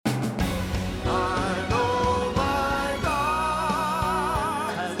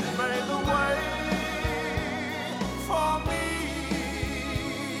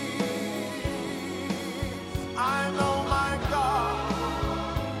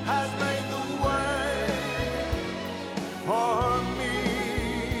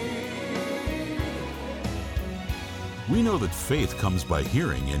We know that faith comes by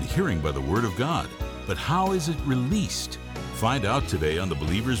hearing and hearing by the Word of God. But how is it released? Find out today on the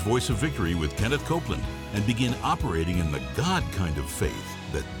Believer's Voice of Victory with Kenneth Copeland and begin operating in the God kind of faith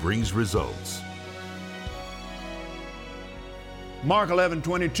that brings results. Mark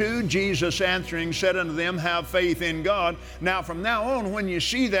 11:22, Jesus answering said unto them, have faith in God. Now from now on, when you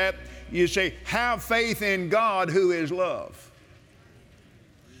see that, you say, have faith in God who is love.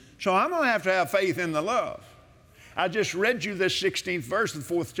 So I'm going to have faith in the love. I just read you this 16th verse, the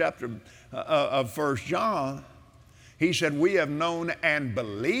 4th chapter of 1 John. He said, we have known and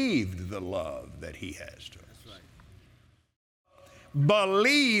believed the love that he has to us. Right.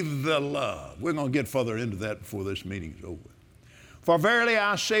 Believe the love. We're going to get further into that before this meeting is over. For verily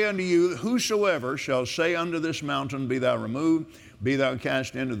I say unto you, whosoever shall say unto this mountain, be thou removed, be thou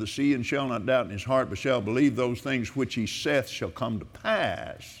cast into the sea, and shall not doubt in his heart, but shall believe those things which he saith shall come to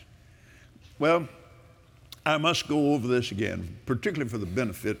pass. Well, I must go over this again, particularly for the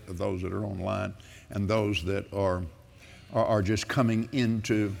benefit of those that are online and those that are just coming in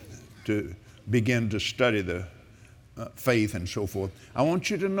to begin to study the faith and so forth. I want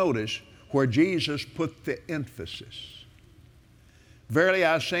you to notice where Jesus put the emphasis. Verily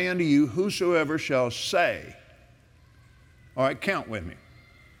I say unto you, whosoever shall say, all right, count with me.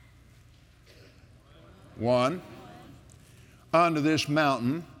 1, unto this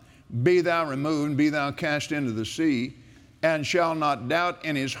mountain, be thou removed, be thou cast into the sea, and shall not doubt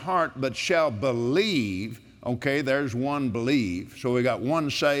in his heart, but shall believe. Okay, there's one believe. So we got one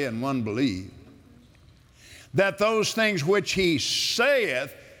say and one believe. That those things which he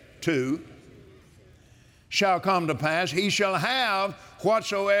saith to shall come to pass. He shall have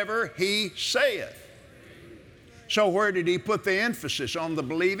whatsoever he saith. So where did he put the emphasis? On the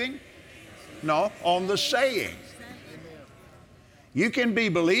believing? No, on the saying. You can be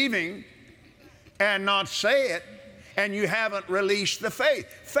believing and not say it, and you haven't released the faith.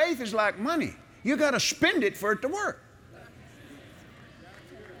 Faith is like money. You got to spend it for it to work.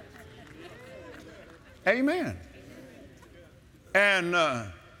 Amen. And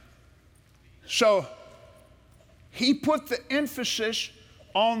so he put the emphasis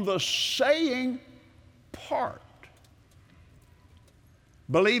on the saying part.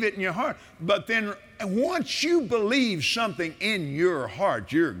 Believe it in your heart. But then once you believe something in your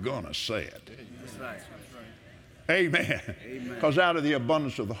heart, you're going to say it. That's right. Amen. Because out of the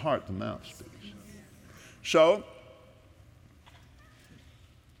abundance of the heart, the mouth speaks. So,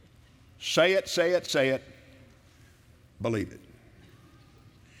 say it, say it, say it. Believe it.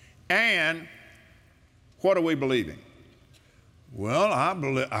 And what are we believing? Well,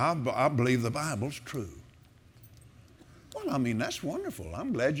 I believe the Bible's true. Well, I mean, that's wonderful.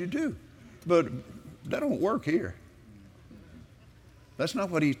 I'm glad you do. But that don't work here. That's not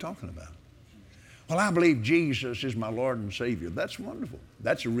what he's talking about. Well, I believe Jesus is my Lord and Savior. That's wonderful.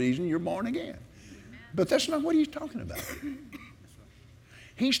 That's the reason you're born again. But that's not what he's talking about.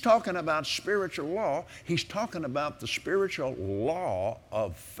 He's talking about spiritual law. He's talking about the spiritual law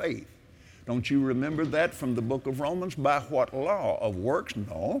of faith. Don't you remember that from the book of Romans? By what law? Of works?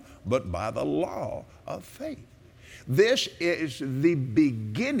 No, but by the law of faith. This is the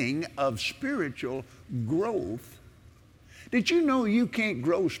beginning of spiritual growth. Did you know you can't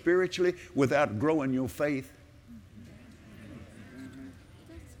grow spiritually without growing your faith?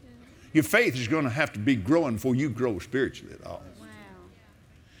 Your faith is going to have to be growing before you grow spiritually at all. Wow.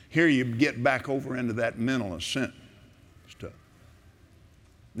 Here you get back over into that mental assent stuff.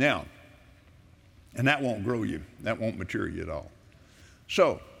 Now, and that won't grow you. That won't mature you at all.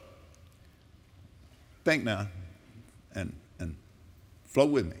 So, think now and flow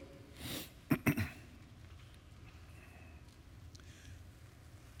with me.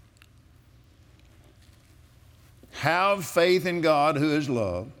 Have faith in God who is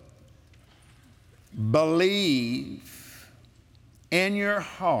love. Believe in your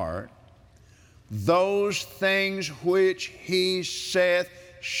heart those things which he saith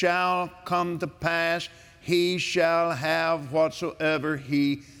shall come to pass. He shall have whatsoever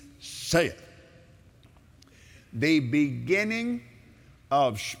he saith. The beginning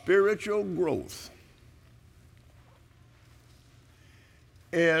of spiritual growth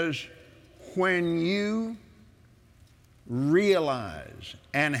is when you realize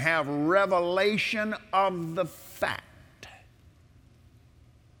and have revelation of the fact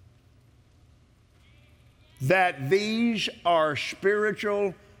that these are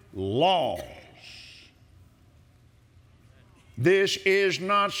spiritual laws. This is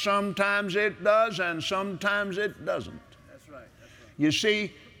not sometimes it does and sometimes it doesn't. That's right. You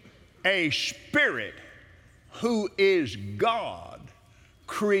see, a spirit who is God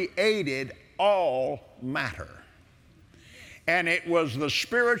created all matter. And it was the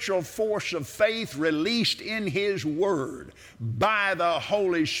spiritual force of faith released in His Word. By the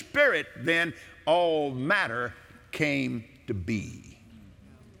Holy Spirit, then, all matter came to be.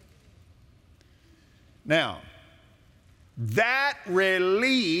 Now, that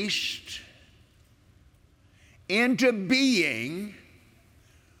released into being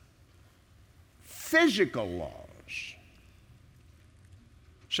physical laws.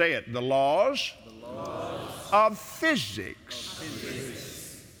 Say it, the laws of physics.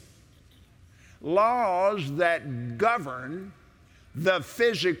 Laws that govern the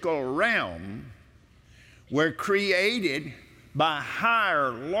physical realm were created by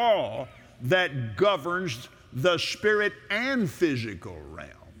higher law that governs the spirit and physical realm.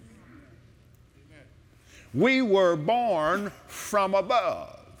 We were born from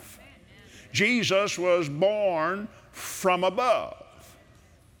above. Jesus was born from above.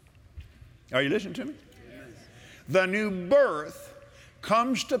 Are you listening to me? The new birth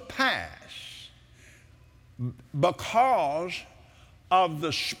comes to pass because of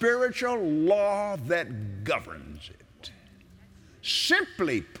the spiritual law that governs it.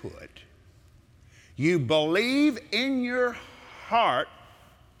 Simply put, you believe in your heart,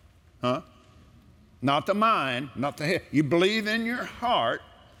 not the mind, not the head. You believe in your heart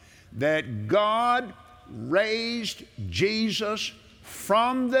that God raised Jesus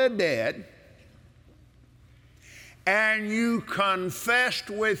from the dead, and you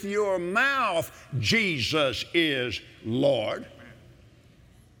confessed with your mouth, Jesus is Lord.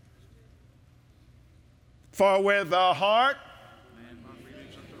 For with the heart,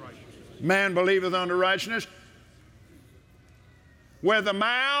 man believeth unto righteousness. With the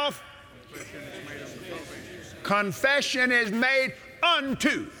mouth, confession is made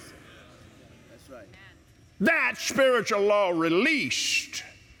unto. That spiritual law released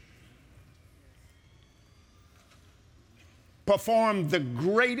performed the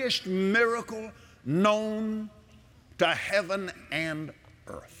greatest miracle known to heaven and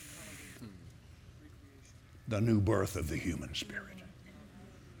earth. The new birth of the human spirit.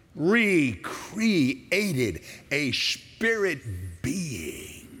 Recreated a spirit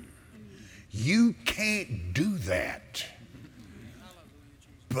being. You can't do that.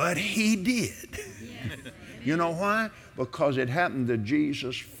 But He did. You know why? Because it happened to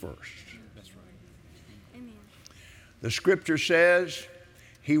Jesus first. The scripture says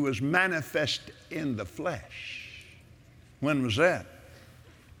He was manifest in the flesh. When was that?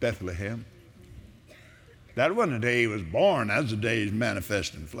 Bethlehem. That wasn't the day He was born. That was the day He's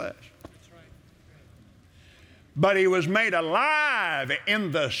manifest in flesh. But He was made alive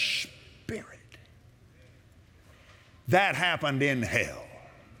in the spirit. That happened in hell,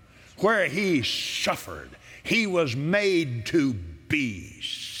 where He suffered. He was made to be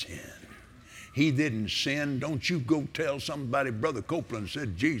sin. He didn't sin. Don't you go tell somebody Brother Copeland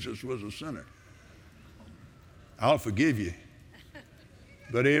said Jesus was a sinner. I'll forgive you.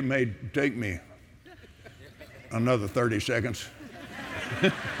 But it may take me another 30 seconds.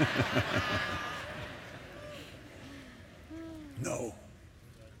 No.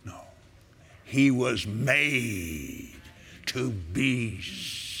 He was made to be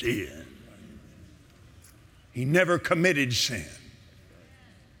sin. He never committed sin.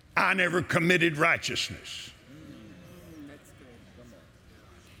 I never committed righteousness.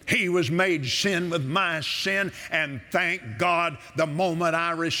 He was made sin with my sin, and thank God the moment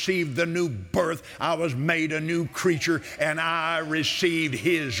I received the new birth, I was made a new creature, and I received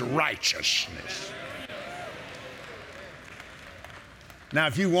His righteousness. Now,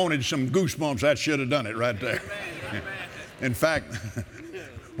 if you wanted some goosebumps, that should have done it right there. In fact,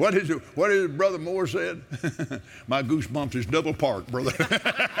 what is it Brother Moore said? My goosebumps is double parked, brother.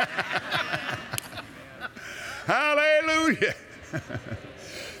 Hallelujah.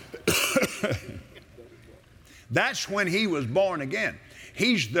 That's when He was born again.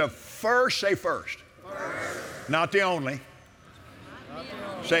 He's the first, say first. Not the only.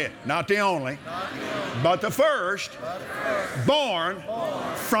 Say it, not the only, but the first, born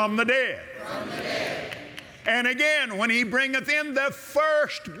from the dead. And again, when He bringeth in the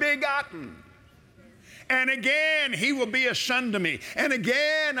first begotten. And again, He will be a son to me. And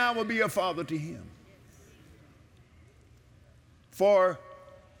again, I will be a father to Him. For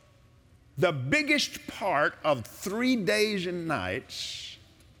the biggest part of 3 days and nights,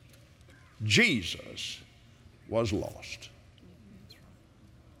 Jesus was lost.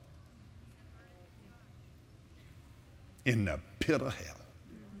 In the pit of hell.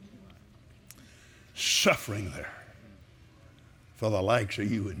 Suffering there for the likes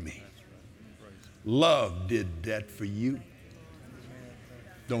of you and me. Love did that for you.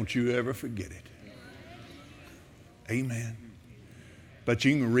 Don't you ever forget it. Amen. But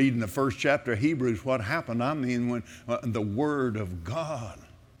you can read in the first chapter of Hebrews what happened. I mean, when the Word of God,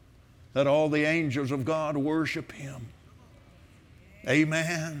 that all the angels of God worship Him.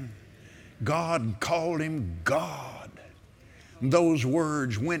 Amen. God called Him God. Those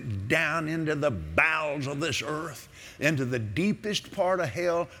words went down into the bowels of this earth, into the deepest part of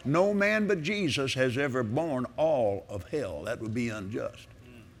hell. No man but Jesus has ever borne all of hell. That would be unjust.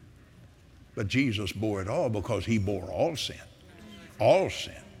 But Jesus bore it all because He bore all sin. All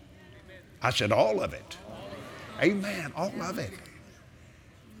sin. I said all of it. Amen. All of it.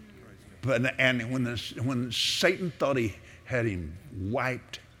 But and when Satan thought he had him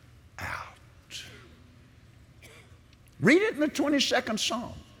wiped out. Read it in the 22nd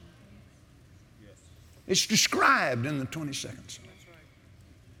Psalm. It's described in the 22nd Psalm.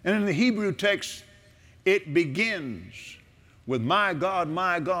 And in the Hebrew text, it begins with, my God,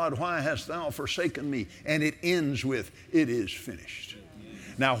 why hast thou forsaken me? And it ends with, it is finished.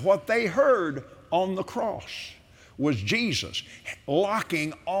 Now, what they heard on the cross was Jesus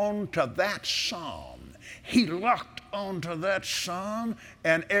locking on to that psalm. He locked onto that psalm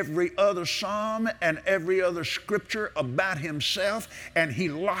and every other psalm and every other scripture about Himself, and He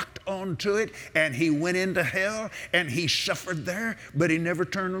locked onto it, and He went into hell and He suffered there, but He never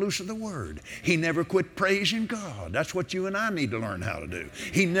turned loose of the Word. He never quit praising God. That's what you and I need to learn how to do.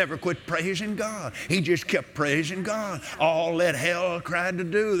 He never quit praising God. He just kept praising God. All that hell tried to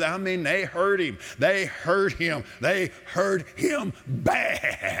do, I mean, they hurt Him. They hurt Him. They hurt Him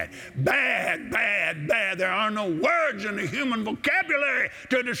bad. Bad, bad, bad. There are no words in the human vocabulary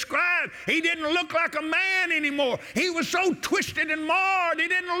to describe. He didn't look like a man anymore. He was so twisted and marred, He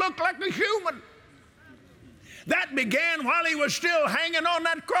didn't look like a human. That began while He was still hanging on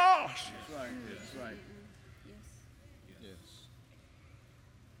that cross. That's right. That's right. Yes.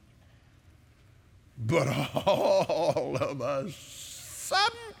 But all of a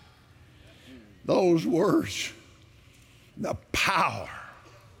sudden, those words, the power,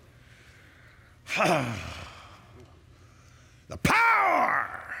 the power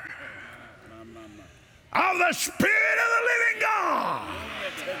of the Spirit of the living God,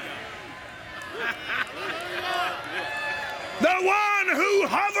 the one who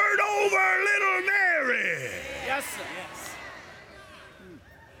hovered over little Mary. Yes, sir. Yes.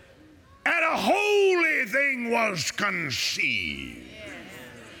 And a holy thing was conceived.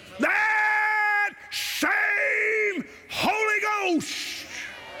 That same Holy Ghost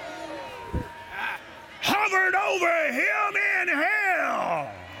hovered over Him in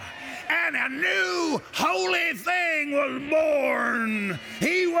hell, and a new holy thing was born.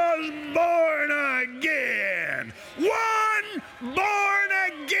 He was born again. One born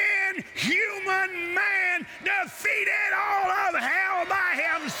again human man defeated all of hell by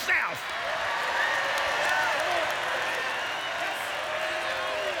himself.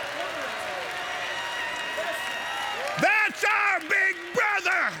 That's our big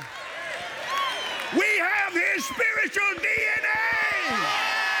brother. We have His spiritual DNA.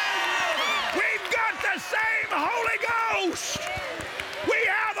 We've got the same Holy Ghost. We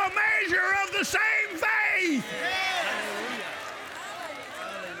have a measure of the same faith.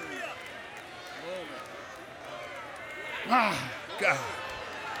 Ah, God.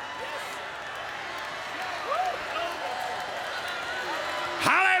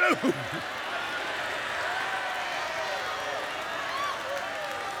 Hallelujah.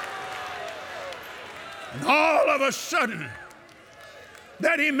 And all of a sudden,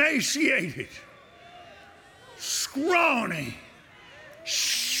 that emaciated, scrawny,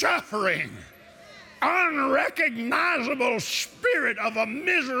 suffering, unrecognizable spirit of a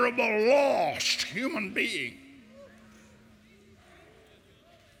miserable, lost human being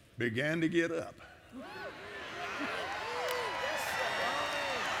began to get up.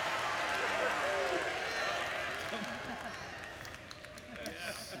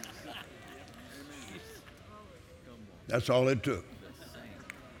 That's all it took.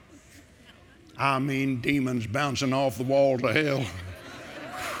 I mean, demons bouncing off the walls of hell.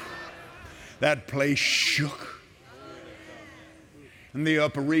 That place shook. In the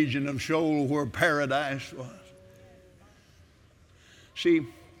upper region of Sheol where paradise was. See,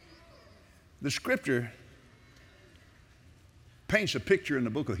 the Scripture paints a picture in the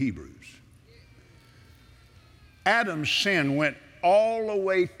book of Hebrews. Adam's sin went all the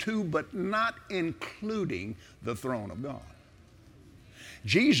way to, but not including, the throne of God.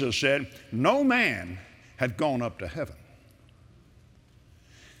 Jesus said, no man had gone up to heaven.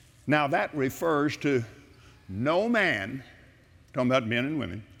 Now that refers to no man, talking about men and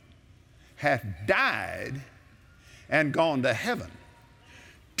women, hath died and gone to heaven.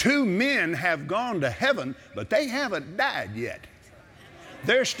 2 men have gone to heaven, but they haven't died yet.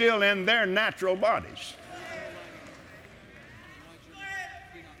 They're still in their natural bodies.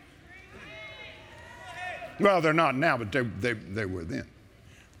 Well, they're not now, but they were then.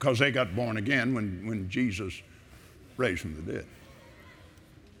 Because they got born again when Jesus raised from the dead.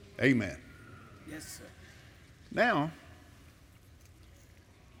 Amen. Yes, sir. Now,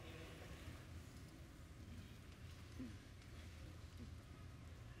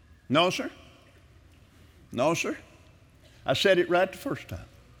 no, sir. No, sir. I said it right the first time.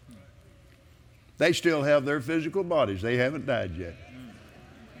 They still have their physical bodies. They haven't died yet.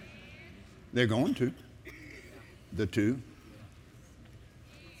 They're going to. The two,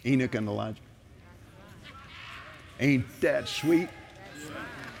 Enoch and Elijah. Ain't that sweet?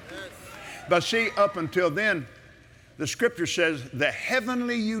 But see, up until then, the scripture says the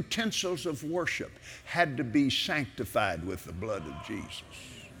heavenly utensils of worship had to be sanctified with the blood of Jesus.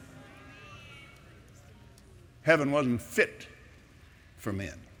 Heaven wasn't fit for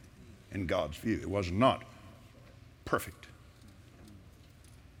men in God's view. It was not perfect.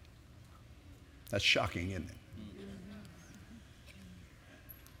 That's shocking, isn't it?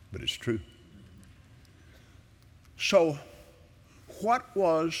 But it's true. So, what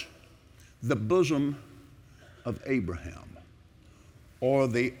was the bosom of Abraham, or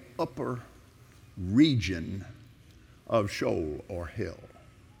the upper region of Sheol or hell?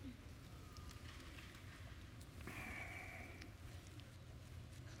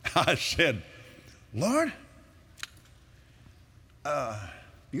 I said, Lord,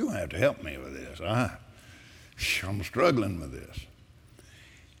 you're going to have to help me with this. I'm struggling with this.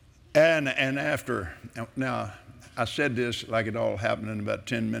 And after, now I said this like it all happened in about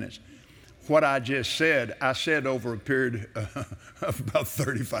 10 minutes. What I just said, I said over a period of about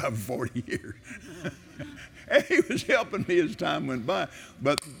 35 or 40 years. And he was helping me as time went by.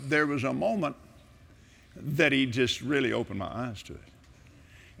 But there was a moment that he just really opened my eyes to it.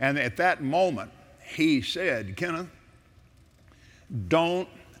 And at that moment, he said, Kenneth, don't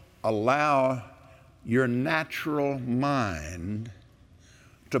allow your natural mind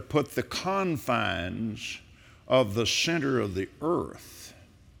to put the confines of the center of the earth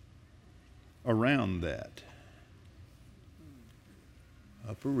around that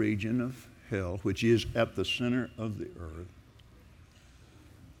upper region of hell, which is at the center of the earth.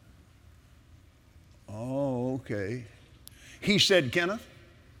 Oh, okay. He said, Kenneth,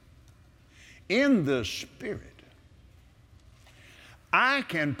 in the spirit, I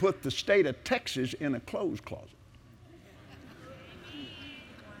can put the state of Texas in a clothes closet.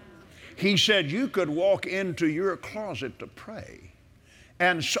 He said you could walk into your closet to pray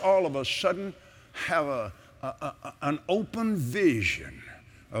and all of a sudden have an open vision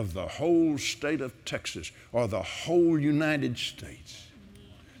of the whole state of Texas or the whole United States.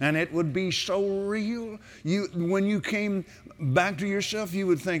 And it would be so real. When you came back to yourself, you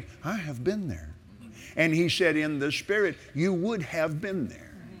would think, I have been there. And he said, in the spirit, you would have been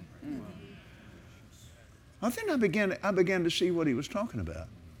there. Then I began to see what he was talking about.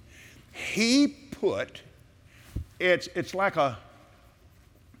 He put, it's like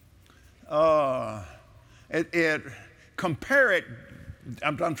compare it,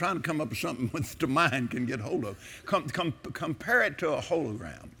 I'm trying to come up with something that the mind can get hold of. Compare it to a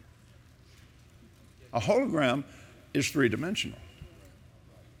hologram. A hologram is three-dimensional.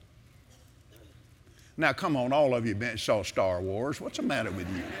 Now, come on, all of you saw Star Wars. What's the matter with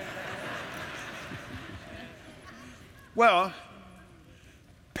you? Well,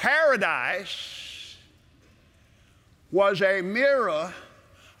 paradise was a mirror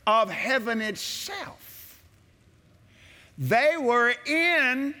of heaven itself. They were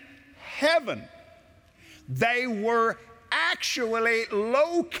in heaven. They were actually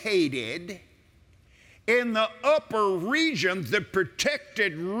located in the upper region, the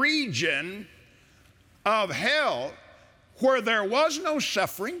protected region of hell, where there was no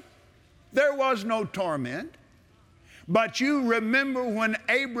suffering, there was no torment. But you remember when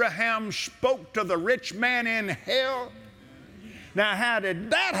Abraham spoke to the rich man in hell? Now, how did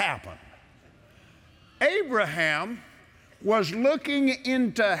that happen? Abraham was looking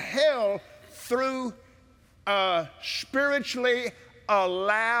into hell through a spiritually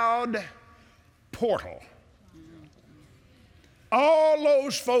allowed portal. All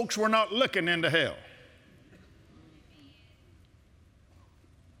those folks were not looking into hell.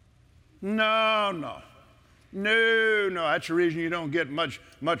 No. That's the reason you don't get much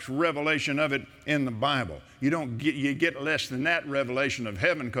revelation of it in the Bible. You get less than that revelation of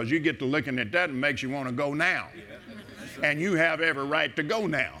heaven, because you get to looking at that and makes you want to go now. And you have every right to go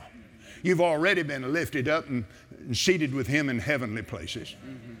now. You've already been lifted up and seated with him in heavenly places.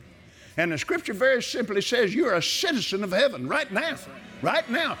 And the scripture very simply says you're a citizen of heaven right now. Right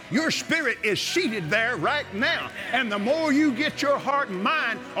now. Your spirit is seated there right now. And the more you get your heart and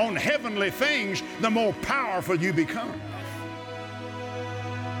mind on heavenly things, the more powerful you become.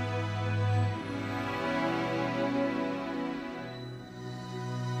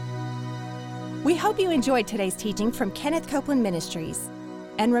 We hope you enjoyed today's teaching from Kenneth Copeland Ministries.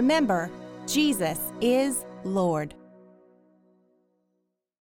 And remember, Jesus is Lord.